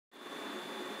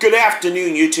Good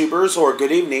afternoon, YouTubers, or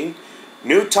good evening.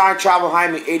 New Time Travel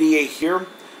Hyman 88 here.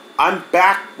 I'm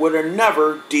back with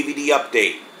another DVD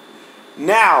update.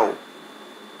 Now,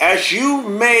 as you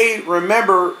may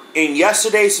remember in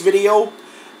yesterday's video,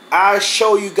 I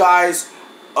show you guys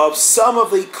of some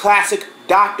of the classic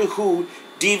Doctor Who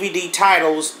DVD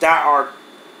titles that are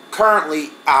currently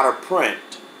out of print.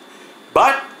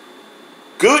 But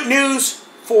good news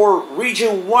for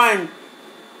Region 1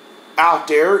 out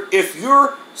there. If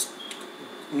you're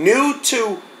new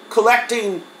to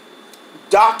collecting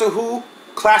Doctor Who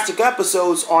classic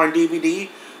episodes on DVD,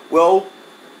 well,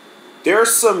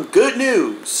 there's some good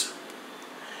news.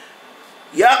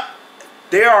 Yep,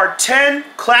 there are 10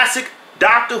 classic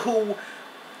Doctor Who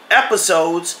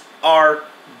episodes are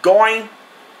going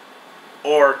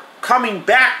or coming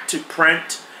back to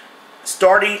print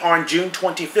starting on June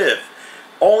 25th.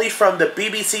 Only from the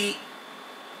BBC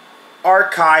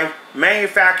Archive,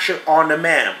 manufactured on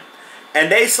demand. And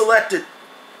they selected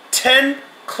 10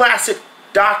 classic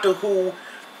Doctor Who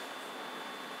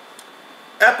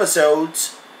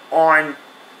episodes on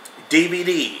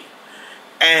DVD.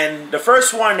 And the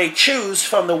first one they choose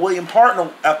from the William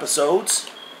Hartnell episodes.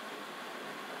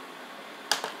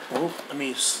 Oh, let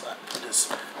me put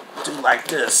this, do like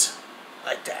this,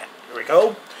 like that. Here we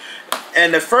go.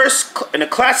 And the first, in the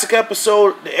classic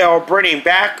episode they are bringing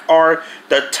back are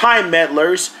the Time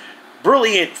Meddlers.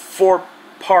 Brilliant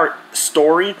four-part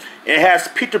story. It has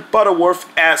Peter Butterworth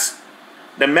as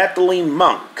the Magdalene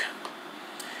monk.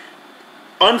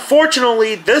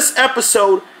 Unfortunately, this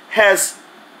episode has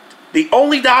the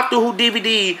only Doctor Who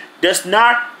DVD does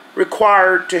not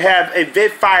require to have a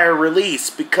Vidfire release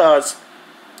because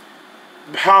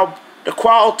how the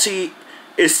quality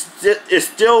is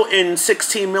still in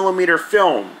 16mm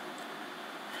film.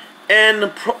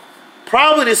 And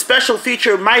probably the special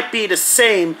feature might be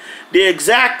the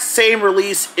exact same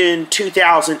release in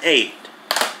 2008.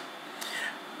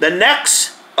 The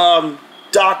next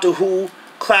Doctor Who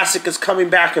classic is coming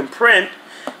back in print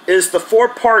is the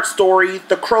four-part story,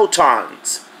 The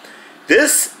Crotons.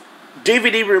 This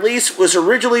DVD release was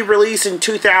originally released in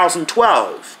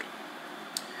 2012.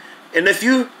 And if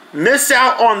you miss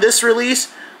out on this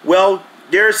release, well,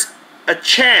 there's a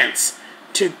chance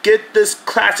to get this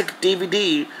classic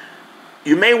DVD.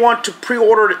 You may want to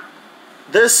pre-order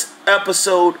this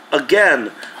episode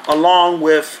again along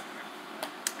with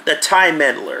the Time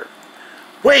Meddler.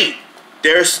 Wait,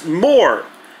 there's more.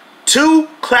 2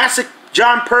 classic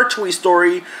Jon Pertwee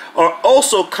stories are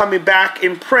also coming back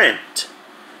in print.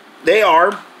 They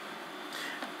are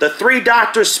the 3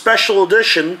 Doctors Special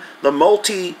Edition, the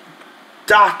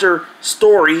multi-Doctor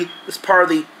story is part of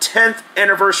the 10th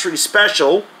anniversary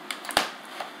special,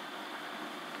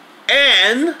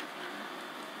 and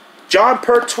Jon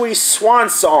Pertwee's Swan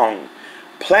Song,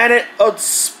 Planet of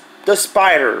the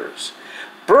Spiders.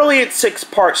 Brilliant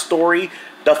 6-part story,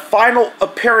 the final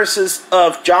appearances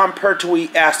of Jon Pertwee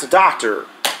as the Doctor.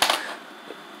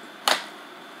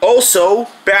 Also,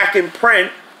 back in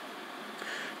print,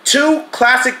 2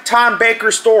 classic Tom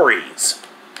Baker stories.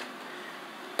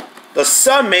 The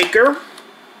Sunmaker.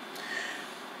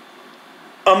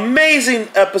 Amazing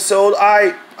episode.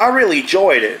 I really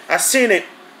enjoyed it. I've seen it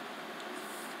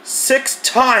 6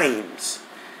 times.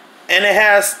 And it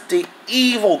has the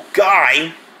evil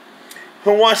guy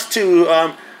who wants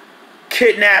to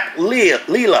kidnap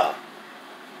Leela.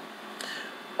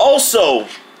 Also,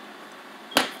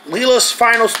 Leela's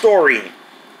final story,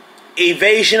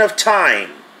 Evasion of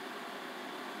Time.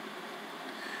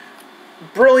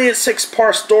 Brilliant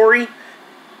 6-part story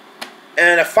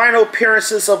and the final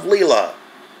appearances of Leela.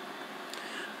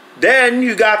 Then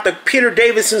you got the Peter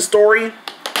Davison story,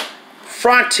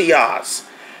 Frontios.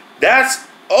 That's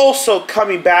also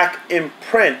coming back in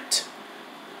print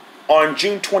on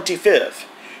June 25th.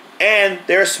 And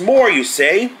there's more, you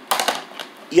say?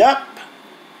 Yup,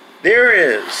 there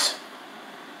is.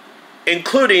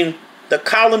 Including the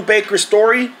Colin Baker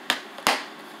story,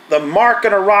 the Mark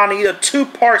and Arani, a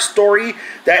 2-part story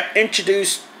that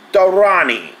introduced the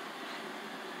Rani.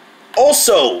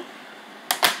 Also,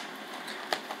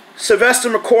 Sylvester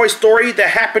McCoy's story, The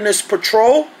Happiness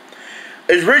Patrol,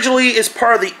 originally is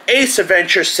part of the Ace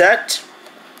Adventure set.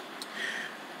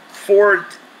 For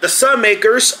the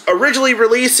Sunmakers, originally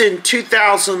released in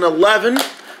 2011,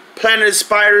 Planet of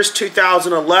Spiders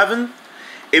 2011,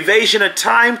 Evasion of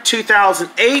Time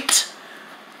 2008,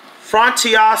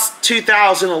 Frontios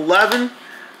 2011,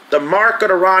 The Mark of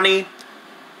the Rani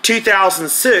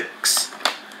 2006,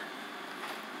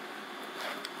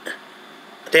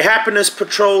 The Happiness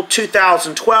Patrol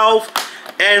 2012,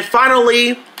 and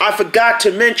finally, I forgot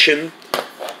to mention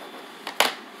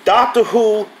Doctor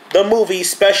Who the Movie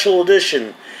Special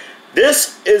Edition.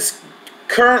 This is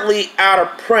currently out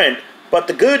of print, but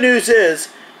the good news is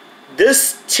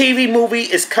this TV movie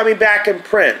is coming back in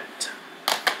print.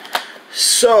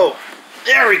 So,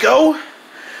 there we go.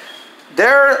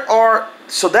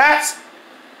 So that's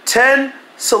 10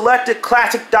 selected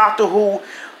classic Doctor Who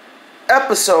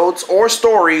episodes or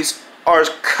stories are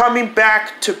coming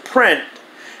back to print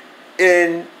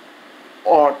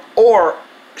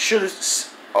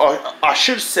I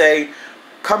should say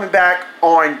coming back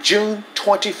on June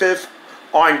 25th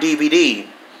on DVD.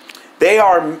 They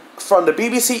are from the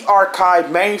BBC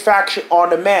Archive, manufactured on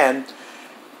demand.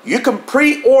 You can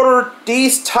pre-order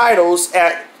these titles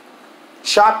at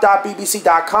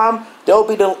shop.bbc.com.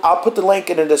 I'll put the link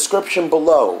in the description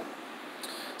below.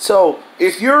 So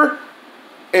if you're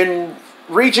in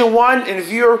Region 1 and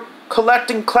if you're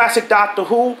collecting classic Doctor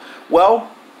Who,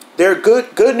 well, they're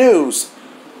good news.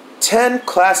 10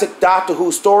 classic Doctor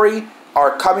Who story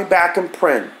are coming back in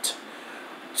print.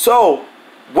 So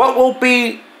what will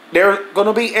be there going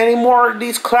to be any more of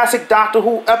these classic Doctor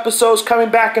Who episodes coming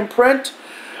back in print?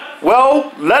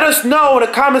 Well, let us know in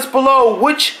the comments below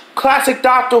which classic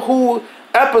Doctor Who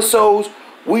episodes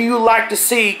will you like to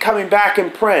see coming back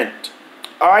in print.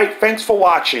 Alright, thanks for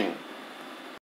watching.